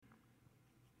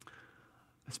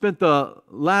Spent the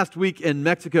last week in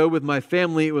Mexico with my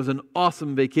family. It was an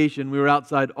awesome vacation. We were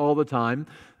outside all the time.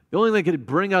 The only thing that could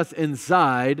bring us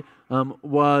inside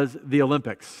was the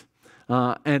Olympics.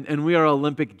 And we are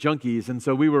Olympic junkies, and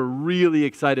so we were really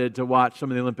excited to watch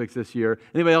some of the Olympics this year.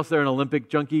 Anybody else there an Olympic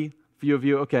junkie? A few of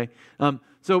you? Okay.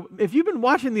 So if you've been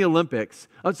watching the Olympics,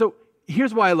 so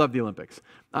here's why I love the Olympics.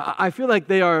 I feel like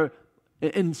they are,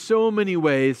 in so many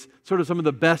ways, sort of some of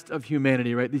the best of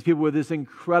humanity, right? These people with this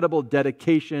incredible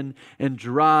dedication and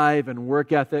drive and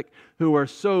work ethic who are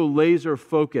so laser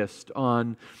focused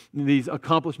on these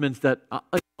accomplishments that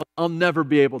I'll never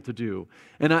be able to do.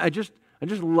 And I just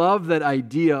love that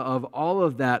idea of all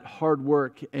of that hard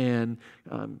work and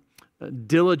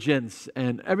diligence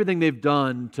and everything they've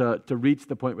done to reach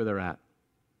the point where they're at.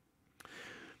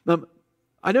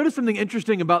 I noticed something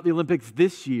interesting about the Olympics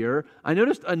this year. I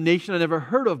noticed a nation I never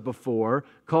heard of before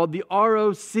called the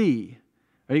ROC.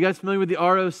 Are you guys familiar with the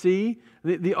ROC?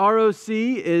 The ROC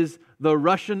is the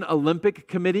Russian Olympic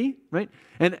Committee, right?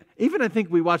 And even I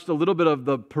think we watched a little bit of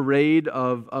the parade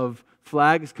of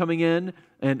flags coming in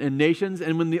and nations.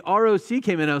 And when the ROC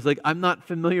came in, I was like, I'm not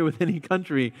familiar with any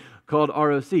country called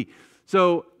ROC.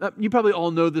 So you probably all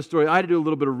know this story. I had to do a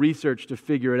little bit of research to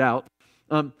figure it out.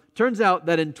 Turns out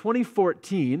that in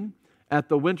 2014, at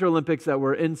the Winter Olympics that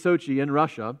were in Sochi in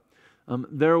Russia,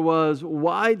 there was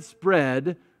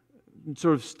widespread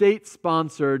sort of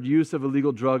state-sponsored use of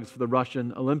illegal drugs for the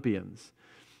Russian Olympians.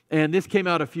 And this came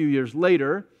out a few years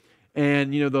later,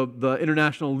 and the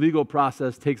international legal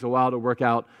process takes a while to work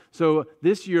out. So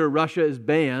this year, Russia is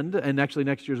banned, and actually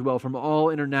next year as well, from all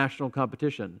international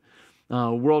competition.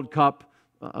 World Cup,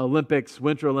 Olympics,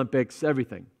 Winter Olympics,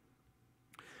 everything.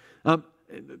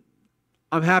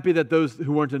 I'm happy that those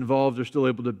who weren't involved are still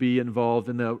able to be involved,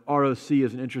 and the ROC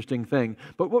is an interesting thing.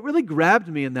 But what really grabbed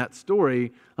me in that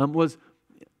story was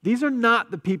these are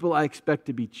not the people I expect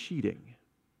to be cheating,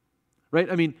 right?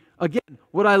 I mean, again,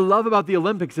 what I love about the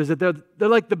Olympics is that they're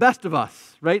like the best of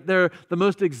us, right? They're the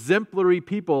most exemplary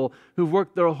people who've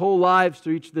worked their whole lives to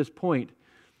reach this point,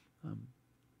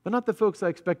 but not the folks I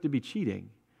expect to be cheating.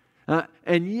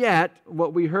 And yet,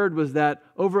 what we heard was that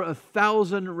over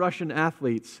 1,000 Russian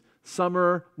athletes,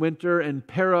 summer, winter, and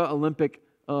para-Olympic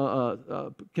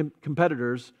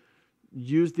competitors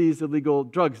used these illegal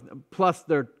drugs, plus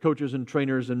their coaches and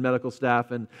trainers and medical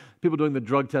staff and people doing the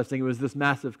drug testing. It was this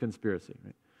massive conspiracy.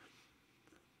 Right?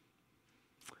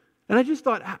 And I just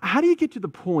thought, how do you get to the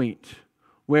point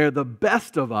where the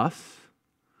best of us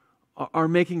are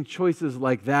making choices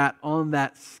like that on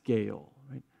that scale?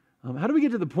 How do we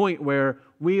get to the point where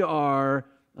we are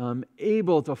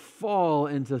able to fall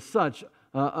into such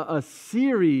a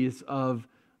series of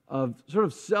sort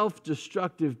of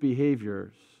self-destructive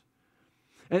behaviors?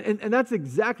 And that's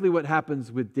exactly what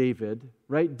happens with David,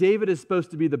 right? David is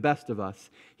supposed to be the best of us.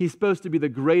 He's supposed to be the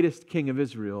greatest king of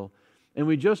Israel. And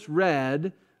we just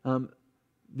read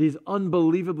these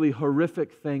unbelievably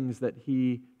horrific things that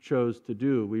he chose to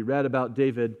do. We read about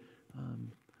David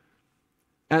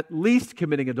at least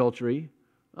committing adultery,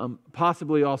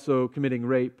 possibly also committing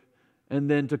rape,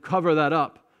 and then to cover that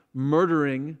up,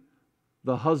 murdering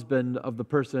the husband of the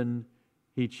person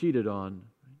he cheated on.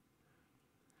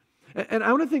 And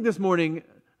I want to think this morning,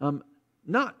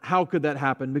 not how could that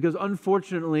happen, because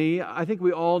unfortunately, I think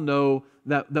we all know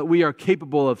that we are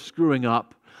capable of screwing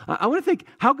up. I want to think,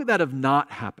 how could that have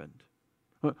not happened?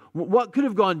 What could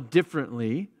have gone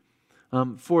differently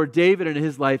for David in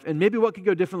his life, and maybe what could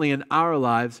go differently in our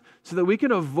lives so that we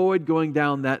can avoid going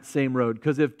down that same road?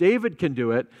 Because if David can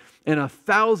do it, and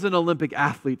 1,000 Olympic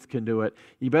athletes can do it,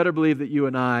 you better believe that you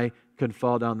and I can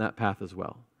fall down that path as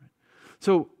well.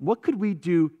 So what could we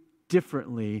do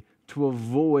differently to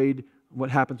avoid what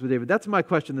happens with David? That's my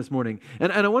question this morning.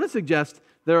 And I want to suggest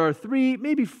there are 3,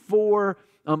 maybe 4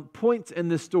 points in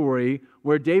this story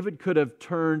where David could have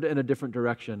turned in a different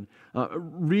direction.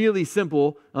 Really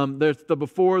simple. There's the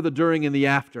before, the during, and the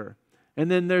after. And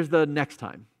then there's the next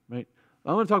time, right?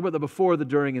 I want to talk about the before, the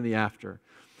during, and the after.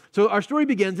 So our story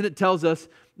begins, and it tells us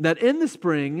that in the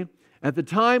spring, at the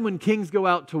time when kings go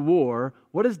out to war,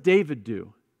 what does David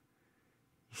do?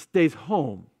 He stays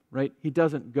home, right? He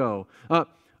doesn't go.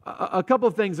 A couple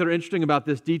of things that are interesting about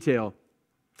this detail.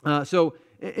 So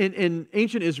in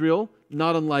ancient Israel,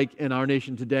 not unlike in our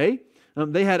nation today,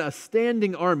 they had a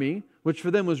standing army, which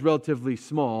for them was relatively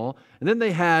small, and then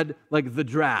they had like the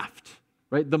draft,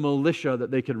 right? The militia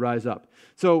that they could rise up.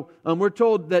 So we're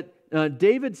told that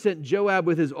David sent Joab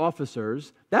with his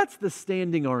officers. That's the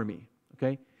standing army,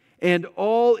 okay? And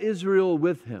all Israel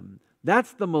with him.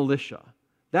 That's the militia.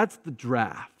 That's the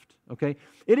draft, okay?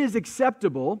 It is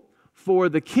acceptable for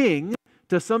the king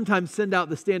to sometimes send out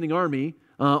the standing army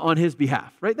on his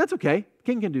behalf, right? That's okay.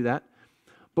 King can do that.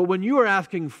 But when you are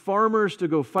asking farmers to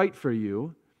go fight for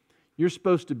you, you're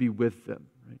supposed to be with them.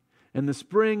 Right? In the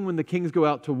spring, when the kings go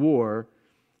out to war,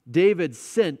 David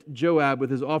sent Joab with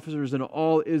his officers and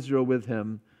all Israel with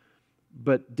him,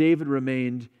 but David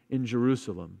remained in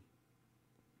Jerusalem.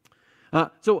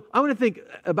 So I want to think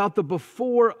about the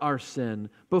before our sin.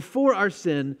 Before our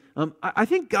sin, I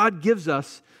think God gives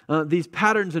us these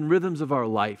patterns and rhythms of our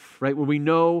life, right? Where we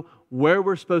know where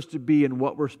we're supposed to be and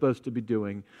what we're supposed to be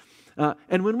doing.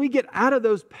 And when we get out of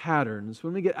those patterns,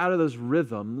 when we get out of those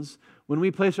rhythms, when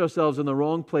we place ourselves in the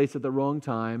wrong place at the wrong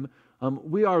time,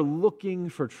 we are looking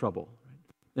for trouble.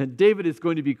 And David is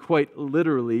going to be quite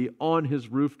literally on his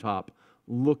rooftop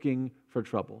looking for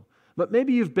trouble. But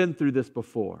maybe you've been through this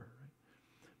before.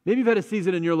 Maybe you've had a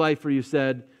season in your life where you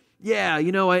said, yeah,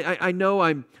 I know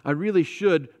I really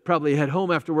should probably head home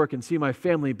after work and see my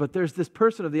family, but there's this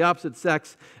person of the opposite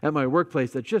sex at my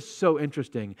workplace that's just so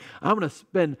interesting. I'm going to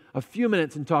spend a few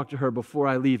minutes and talk to her before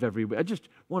I leave every week. I just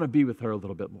want to be with her a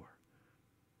little bit more.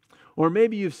 Or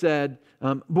maybe you've said,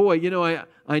 boy,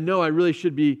 I know I really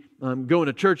should be going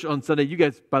to church on Sunday. You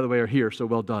guys, by the way, are here, so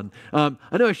well done. I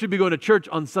know I should be going to church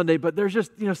on Sunday, but there's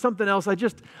just something else.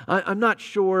 I'm not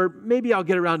sure. Maybe I'll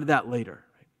get around to that later.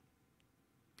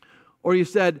 Or you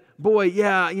said, boy,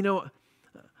 yeah,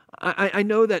 I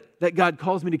know that God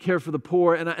calls me to care for the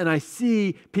poor, and I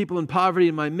see people in poverty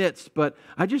in my midst, but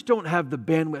I just don't have the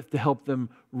bandwidth to help them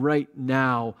right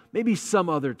now. Maybe some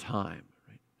other time.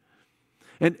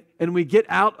 And we get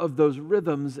out of those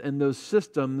rhythms and those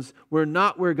systems. We're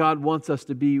not where God wants us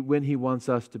to be when He wants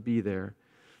us to be there.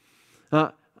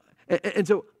 And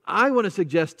so I want to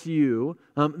suggest to you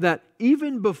that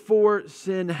even before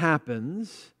sin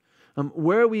happens,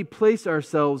 where we place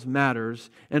ourselves matters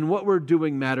and what we're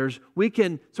doing matters. We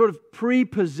can sort of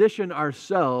pre-position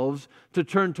ourselves to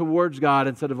turn towards God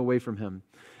instead of away from Him.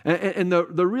 And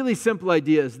the really simple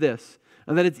idea is this,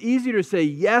 and that it's easier to say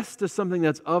yes to something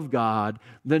that's of God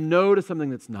than no to something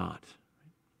that's not.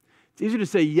 It's easier to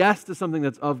say yes to something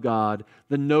that's of God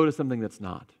than no to something that's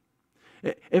not.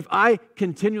 If I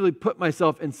continually put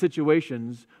myself in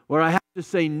situations where I have to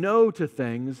say no to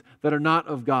things that are not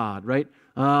of God, right?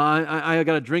 I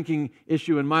got a drinking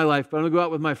issue in my life, but I'm going to go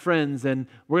out with my friends, and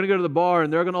we're going to go to the bar,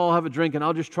 and they're going to all have a drink, and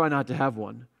I'll just try not to have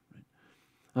one.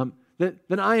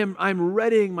 Then I'm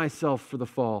readying myself for the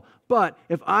fall. But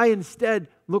if I instead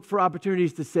look for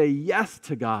opportunities to say yes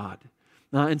to God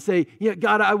and say, yeah,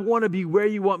 God, I want to be where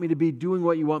you want me to be, doing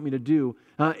what you want me to do,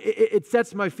 it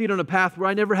sets my feet on a path where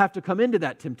I never have to come into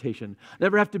that temptation,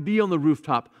 never have to be on the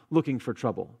rooftop looking for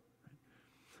trouble.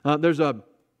 There's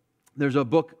a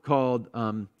book called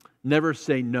Never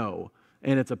Say No,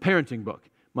 and it's a parenting book.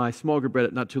 My small group read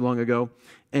it not too long ago,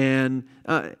 and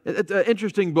it's an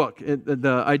interesting book.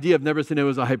 The idea of never say no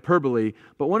is a hyperbole,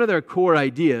 but one of their core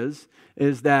ideas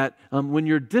is that when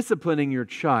you're disciplining your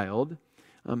child,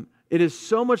 it is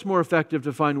so much more effective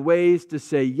to find ways to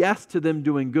say yes to them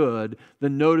doing good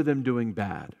than no to them doing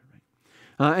bad.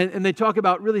 And they talk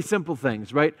about really simple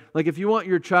things, right? Like if you want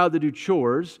your child to do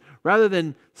chores, rather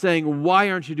than saying, why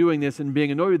aren't you doing this, and being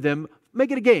annoyed with them, make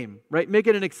it a game, right? Make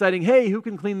it an exciting, hey, who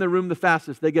can clean the room the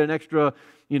fastest? They get an extra,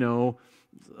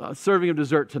 serving of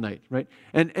dessert tonight, right?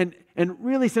 And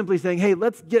really simply saying, hey,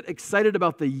 let's get excited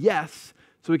about the yes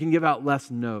so we can give out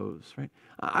less no's, right?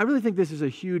 I really think this is a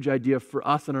huge idea for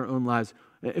us in our own lives.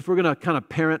 If we're going to kind of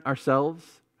parent ourselves,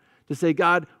 to say,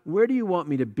 God, where do you want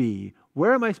me to be?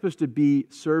 Where am I supposed to be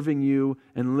serving you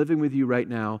and living with you right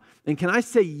now? And can I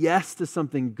say yes to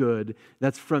something good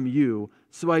that's from you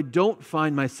so I don't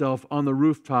find myself on the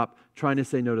rooftop trying to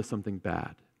say no to something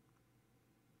bad?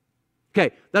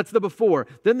 Okay, that's the before.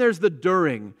 Then there's the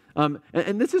during.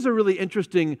 And this is a really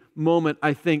interesting moment,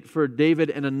 I think, for David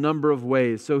in a number of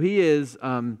ways. So he is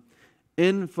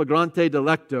in flagrante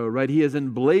delicto, right? He is in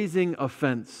blazing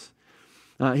offense.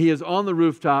 He is on the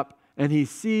rooftop, and he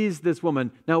sees this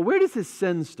woman. Now, where does his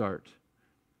sin start?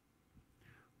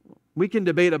 We can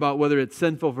debate about whether it's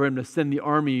sinful for him to send the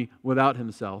army without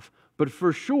himself. But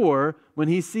for sure, when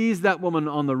he sees that woman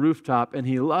on the rooftop and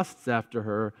he lusts after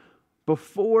her,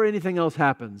 before anything else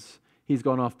happens, he's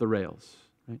gone off the rails.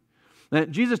 Right? Now,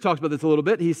 Jesus talks about this a little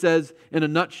bit. He says, in a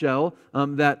nutshell,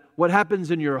 that what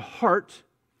happens in your heart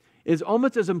is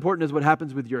almost as important as what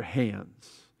happens with your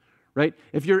hands. Right?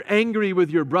 If you're angry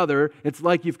with your brother, it's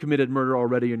like you've committed murder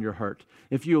already in your heart.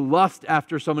 If you lust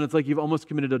after someone, it's like you've almost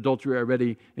committed adultery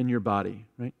already in your body.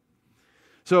 Right?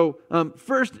 So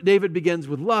first, David begins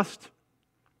with lust,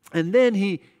 and then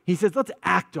he says, let's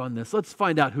act on this. Let's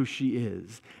find out who she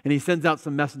is. And he sends out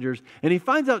some messengers, and he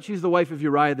finds out she's the wife of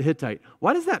Uriah the Hittite.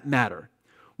 Why does that matter?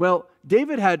 Well,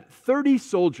 David had 30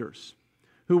 soldiers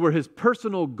who were his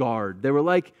personal guard. They were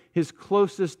like his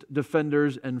closest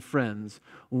defenders and friends.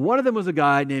 One of them was a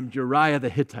guy named Uriah the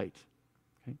Hittite.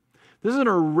 Okay? This isn't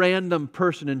a random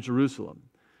person in Jerusalem.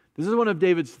 This is one of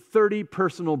David's 30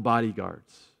 personal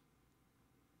bodyguards.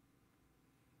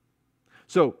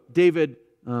 So David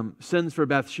sends for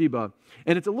Bathsheba,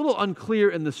 and it's a little unclear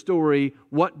in the story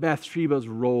what Bathsheba's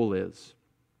role is.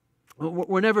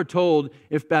 We're never told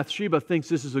if Bathsheba thinks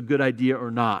this is a good idea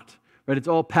or not. Right? It's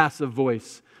all passive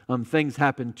voice. Things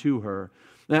happen to her.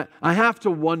 Now, I have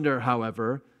to wonder,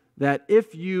 however, that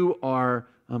if you are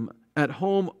at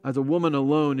home as a woman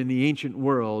alone in the ancient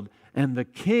world and the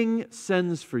king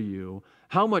sends for you,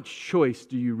 how much choice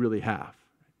do you really have?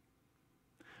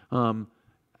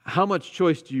 How much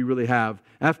choice do you really have?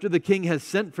 After the king has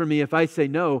sent for me, if I say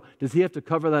no, does he have to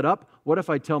cover that up? What if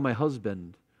I tell my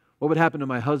husband? What would happen to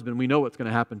my husband? We know what's going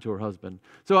to happen to her husband.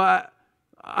 So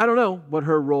I don't know what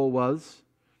her role was,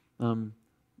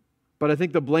 but I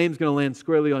think the blame's going to land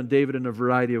squarely on David in a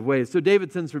variety of ways. So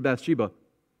David sends for Bathsheba.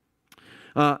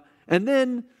 And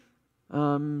then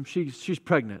she's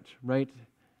pregnant, right?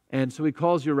 And so he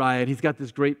calls Uriah, and he's got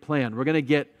this great plan. We're going to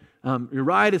get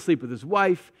Uriah to sleep with his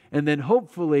wife, and then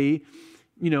hopefully,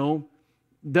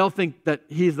 they'll think that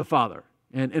he's the father,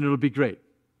 and it'll be great.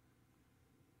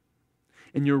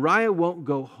 And Uriah won't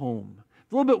go home.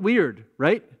 It's a little bit weird,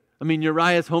 right? I mean,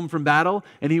 Uriah's home from battle,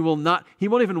 and he won't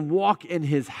even walk in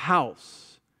his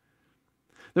house.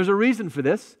 There's a reason for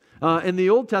this. In the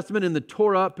Old Testament, in the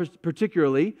Torah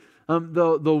particularly,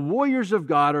 the warriors of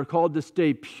God are called to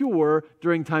stay pure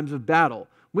during times of battle,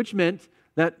 which meant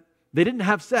that they didn't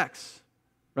have sex,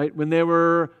 right, when they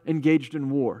were engaged in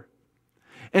war.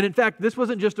 And in fact, this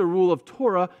wasn't just a rule of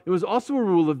Torah, it was also a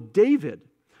rule of David.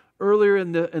 Earlier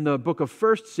in the book of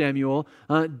 1 Samuel,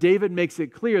 David makes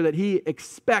it clear that he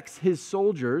expects his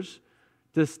soldiers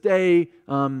to stay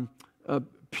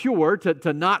pure,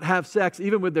 to not have sex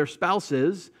even with their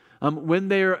spouses when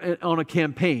they're on a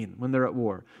campaign, when they're at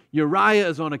war. Uriah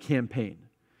is on a campaign.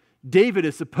 David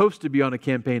is supposed to be on a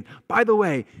campaign. By the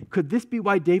way, could this be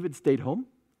why David stayed home?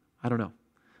 I don't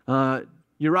know.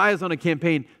 Uriah is on a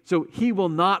campaign, so he will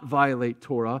not violate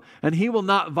Torah, and he will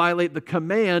not violate the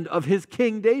command of his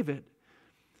king David.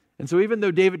 And so even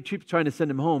though David keeps trying to send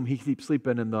him home, he keeps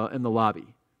sleeping in the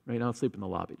lobby. Right? I'll sleep in the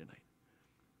lobby tonight.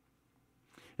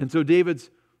 And so David's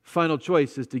final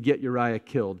choice is to get Uriah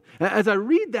killed. As I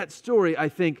read that story, I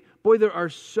think, boy, there are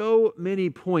so many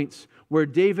points where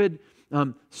David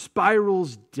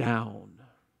spirals down,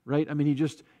 right? I mean,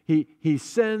 he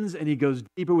sins and he goes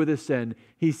deeper with his sin.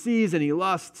 He sees and he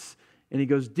lusts and he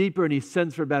goes deeper and he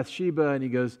sends for Bathsheba and he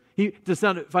goes to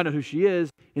find out who she is,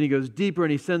 and he goes deeper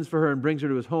and he sends for her and brings her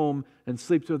to his home and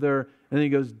sleeps with her, and then he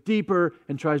goes deeper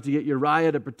and tries to get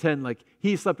Uriah to pretend like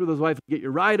he slept with his wife, get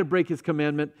Uriah to break his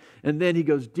commandment, and then he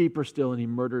goes deeper still and he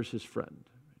murders his friend.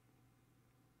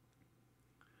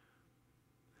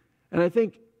 And I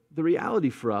think the reality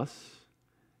for us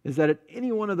is that at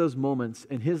any one of those moments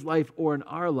in his life or in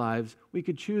our lives, we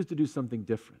could choose to do something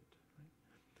different.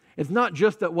 It's not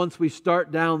just that once we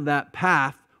start down that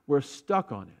path, we're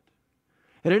stuck on it.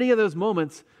 At any of those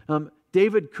moments,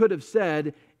 David could have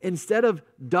said, instead of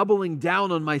doubling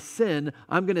down on my sin,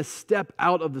 I'm going to step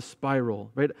out of the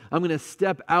spiral, right? I'm going to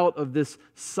step out of this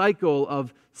cycle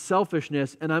of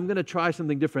selfishness, and I'm going to try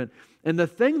something different. And the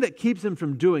thing that keeps him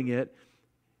from doing it,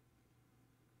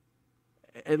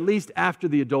 at least after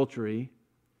the adultery,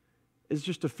 is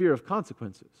just a fear of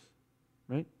consequences,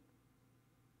 right?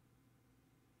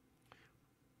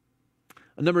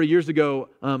 A number of years ago,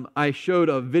 I showed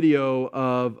a video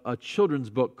of a children's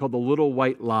book called The Little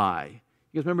White Lie.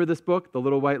 You guys remember this book, The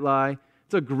Little White Lie?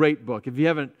 It's a great book. If you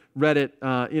haven't read it,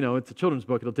 it's a children's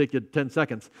book. It'll take you 10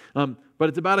 seconds. But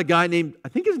it's about a guy named, I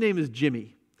think his name is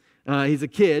Jimmy. He's a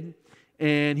kid,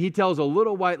 and he tells a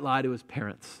little white lie to his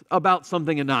parents about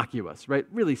something innocuous, right?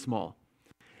 Really small.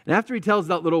 And after he tells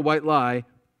that little white lie,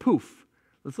 poof,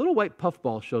 this little white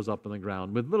puffball shows up on the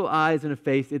ground with little eyes and a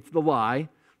face. It's the lie,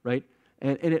 right?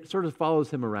 And it sort of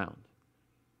follows him around.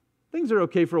 Things are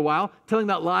okay for a while. Telling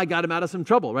that lie got him out of some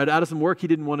trouble, right? Out of some work he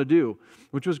didn't want to do,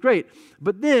 which was great.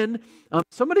 But then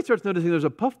somebody starts noticing there's a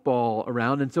puffball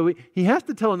around, and so he has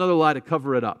to tell another lie to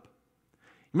cover it up.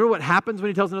 Remember what happens when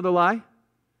he tells another lie?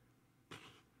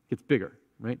 It gets bigger,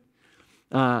 right?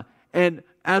 And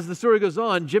as the story goes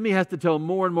on, Jimmy has to tell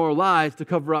more and more lies to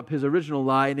cover up his original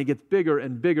lie, and it gets bigger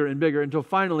and bigger and bigger until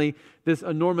finally this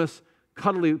enormous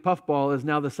cuddly puffball is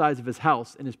now the size of his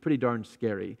house and is pretty darn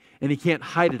scary. And he can't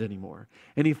hide it anymore.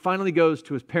 And he finally goes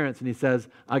to his parents and he says,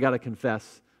 I got to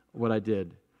confess what I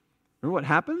did. Remember what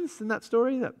happens in that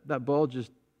story? That ball just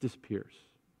disappears.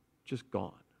 just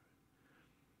gone.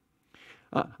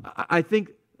 I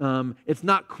think it's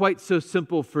not quite so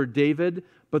simple for David,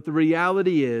 but the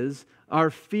reality is our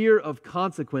fear of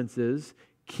consequences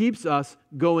keeps us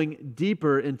going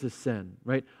deeper into sin,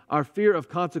 right? Our fear of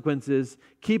consequences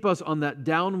keep us on that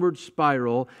downward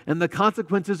spiral, and the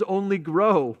consequences only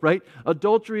grow, right?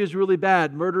 Adultery is really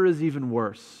bad. Murder is even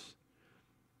worse.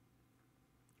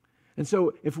 And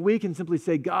so if we can simply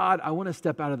say, God, I want to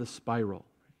step out of the spiral.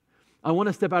 I want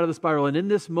to step out of the spiral. And in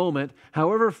this moment,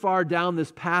 however far down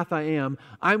this path I am,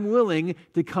 I'm willing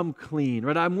to come clean,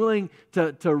 right? I'm willing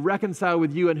to reconcile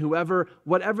with you and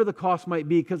whatever the cost might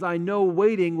be, because I know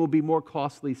waiting will be more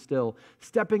costly still.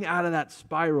 Stepping out of that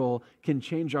spiral can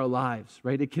change our lives,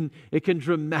 right? It can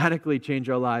dramatically change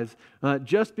our lives.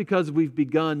 Just because we've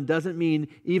begun doesn't mean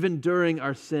even during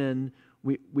our sin,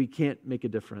 we can't make a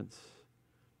difference.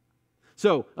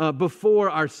 So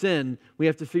before our sin, we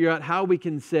have to figure out how we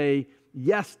can say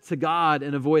yes to God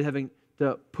and avoid having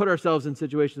to put ourselves in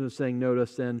situations of saying no to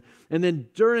sin. And then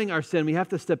during our sin, we have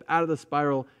to step out of the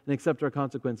spiral and accept our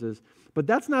consequences. But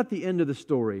that's not the end of the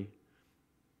story,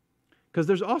 because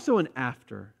there's also an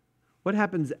after. What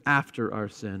happens after our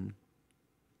sin?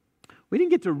 We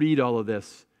didn't get to read all of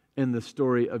this in the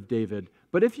story of David,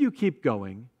 but if you keep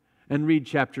going and read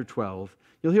chapter 12,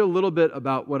 you'll hear a little bit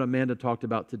about what Amanda talked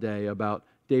about today, about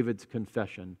David's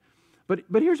confession.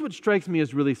 But here's what strikes me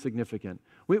as really significant.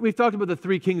 We've talked about the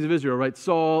three kings of Israel, right?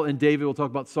 Saul and David. We'll talk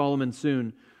about Solomon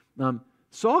soon.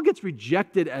 Saul gets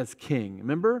rejected as king,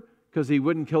 remember? Because he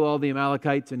wouldn't kill all the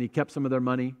Amalekites and he kept some of their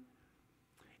money.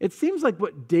 It seems like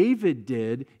what David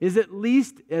did is at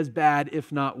least as bad,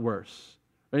 if not worse.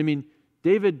 I mean,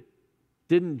 David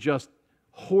didn't just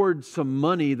hoard some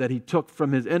money that he took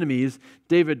from his enemies.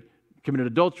 David committed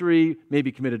adultery,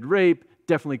 maybe committed rape,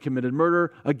 definitely committed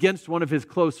murder against one of his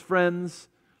close friends.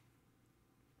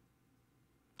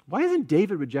 Why isn't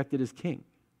David rejected as king?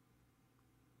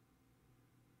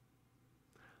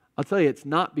 I'll tell you, it's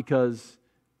not because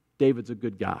David's a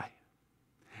good guy.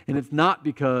 And it's not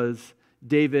because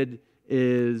David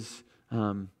is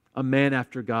a man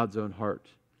after God's own heart.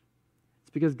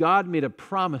 It's because God made a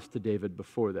promise to David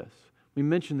before this. We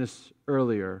mentioned this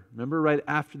earlier. Remember, right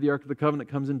after the Ark of the Covenant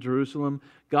comes in Jerusalem,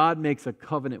 God makes a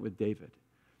covenant with David.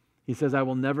 He says, I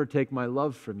will never take my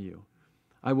love from you.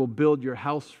 I will build your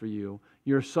house for you.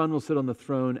 Your son will sit on the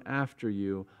throne after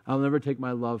you. I'll never take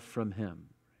my love from him.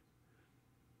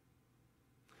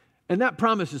 And that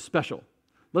promise is special.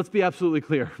 Let's be absolutely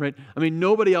clear, right? I mean,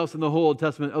 nobody else in the whole Old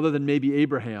Testament, other than maybe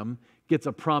Abraham, gets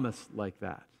a promise like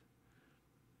that.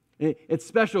 It's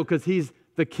special because he's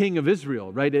the king of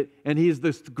Israel, right? And he's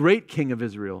this great king of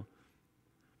Israel.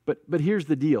 But here's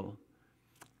the deal.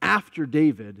 After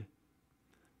David,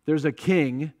 there's a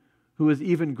king who is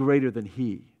even greater than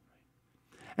he.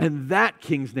 And that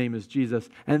king's name is Jesus.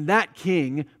 And that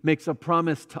king makes a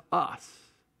promise to us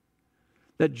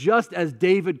that just as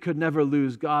David could never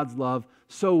lose God's love,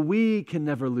 so we can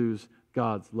never lose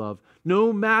God's love.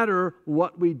 No matter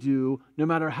what we do, no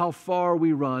matter how far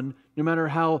we run, no matter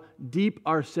how deep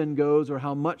our sin goes or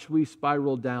how much we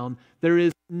spiral down, there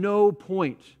is no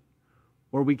point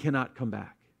where we cannot come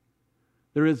back.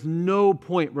 There is no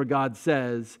point where God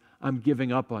says, I'm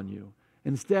giving up on you.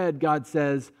 Instead, God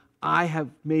says, I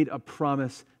have made a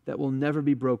promise that will never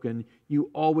be broken. You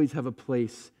always have a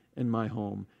place in my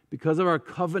home. Because of our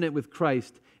covenant with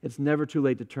Christ, it's never too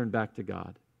late to turn back to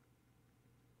God.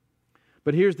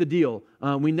 But here's the deal.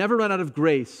 We never run out of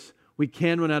grace. We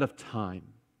can run out of time.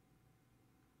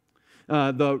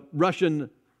 The Russian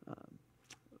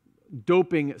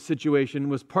doping situation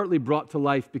was partly brought to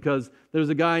life because there's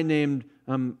a guy named,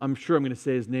 I'm sure I'm going to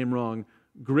say his name wrong,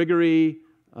 Grigory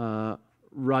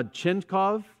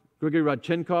Rodchenkov.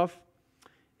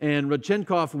 And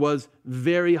Rodchenkov was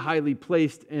very highly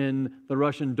placed in the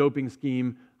Russian doping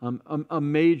scheme, a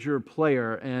major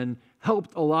player, and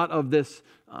helped a lot of this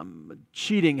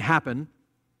cheating happen.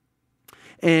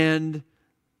 And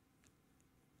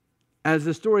as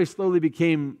the story slowly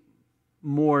became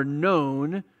more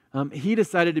known, he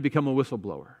decided to become a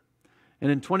whistleblower.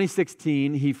 And in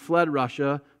 2016, he fled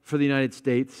Russia for the United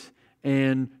States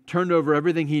and turned over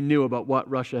everything he knew about what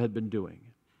Russia had been doing.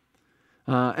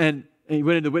 And he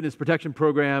went into the Witness Protection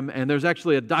Program, and there's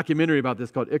actually a documentary about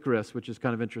this called Icarus, which is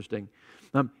kind of interesting.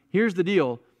 Here's the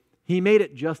deal. He made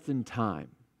it just in time.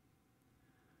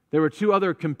 There were two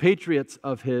other compatriots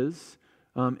of his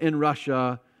in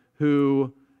Russia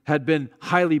who had been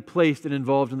highly placed and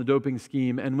involved in the doping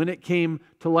scheme, and when it came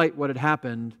to light what had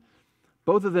happened,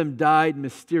 both of them died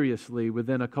mysteriously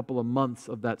within a couple of months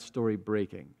of that story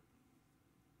breaking.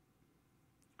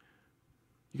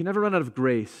 You can never run out of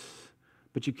grace,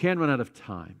 but you can run out of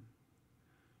time.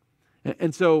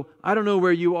 And so I don't know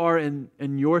where you are in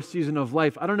your season of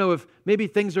life. I don't know if maybe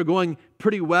things are going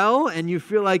pretty well and you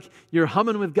feel like you're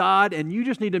humming with God, and you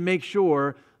just need to make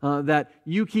sure that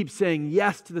you keep saying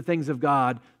yes to the things of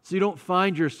God so you don't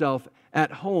find yourself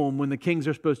at home when the kings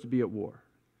are supposed to be at war.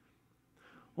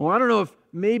 Or I don't know if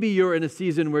maybe you're in a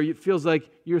season where it feels like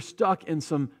you're stuck in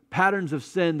some patterns of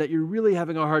sin that you're really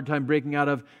having a hard time breaking out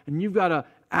of, and you've got to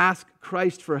ask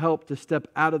Christ for help to step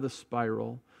out of the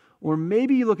spiral. Or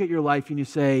maybe you look at your life and you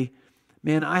say,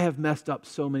 man, I have messed up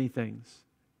so many things.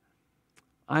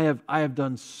 I have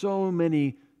done so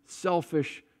many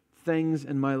selfish things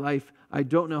in my life. I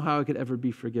don't know how I could ever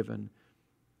be forgiven.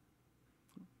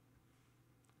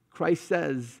 Christ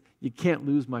says, you can't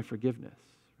lose my forgiveness.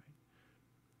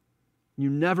 You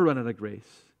never run out of grace,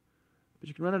 but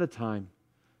you can run out of time.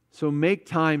 So make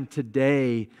time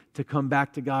today to come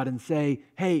back to God and say,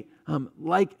 hey,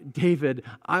 like David,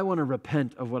 I want to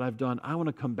repent of what I've done. I want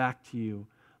to come back to you.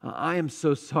 I am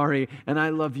so sorry, and I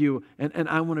love you, and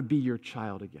I want to be your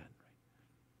child again.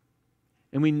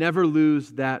 And we never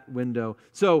lose that window.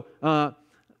 So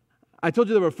I told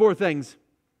you there were 4 things.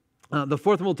 The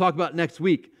fourth one we'll talk about next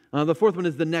week. The fourth one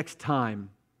is the next time.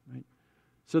 Right?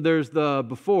 So there's the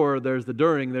before, there's the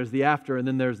during, there's the after, and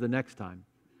then there's the next time.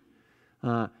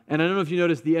 And I don't know if you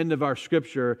noticed the end of our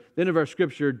scripture. The end of our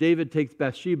scripture, David takes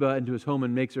Bathsheba into his home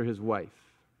and makes her his wife.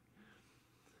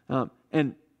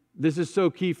 And this is so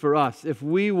key for us. If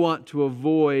we want to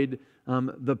avoid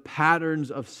the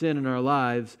patterns of sin in our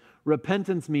lives,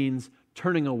 repentance means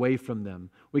turning away from them.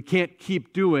 We can't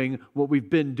keep doing what we've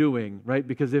been doing, right?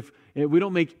 Because if we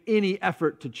don't make any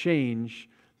effort to change,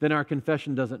 then our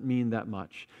confession doesn't mean that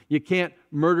much. You can't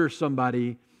murder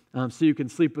somebody so you can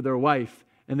sleep with their wife,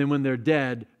 and then when they're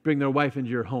dead, bring their wife into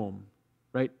your home,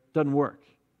 right? Doesn't work.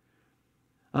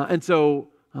 And so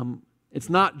it's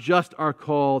not just our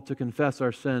call to confess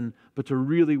our sin, but to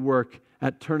really work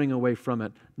at turning away from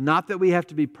it. Not that we have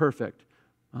to be perfect,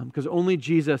 because only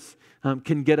Jesus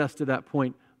can get us to that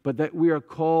point, but that we are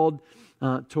called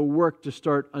to work to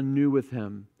start anew with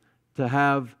Him, to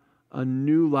have a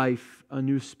new life, a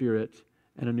new spirit,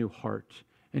 and a new heart.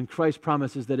 And Christ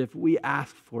promises that if we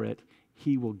ask for it,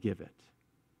 He will give it.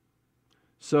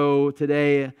 So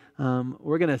today,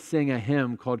 we're going to sing a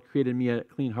hymn called Create in Me a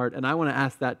Clean Heart, and I want to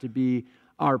ask that to be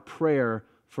our prayer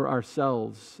for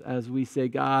ourselves as we say,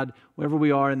 God, wherever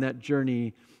we are in that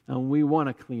journey, we want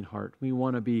a clean heart. We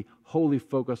want to be wholly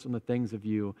focused on the things of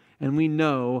you. And we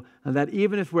know that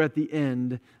even if we're at the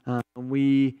end,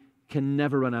 we can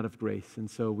never run out of grace. And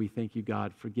so we thank you,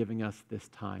 God, for giving us this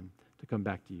time to come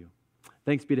back to you.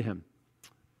 Thanks be to Him.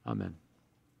 Amen.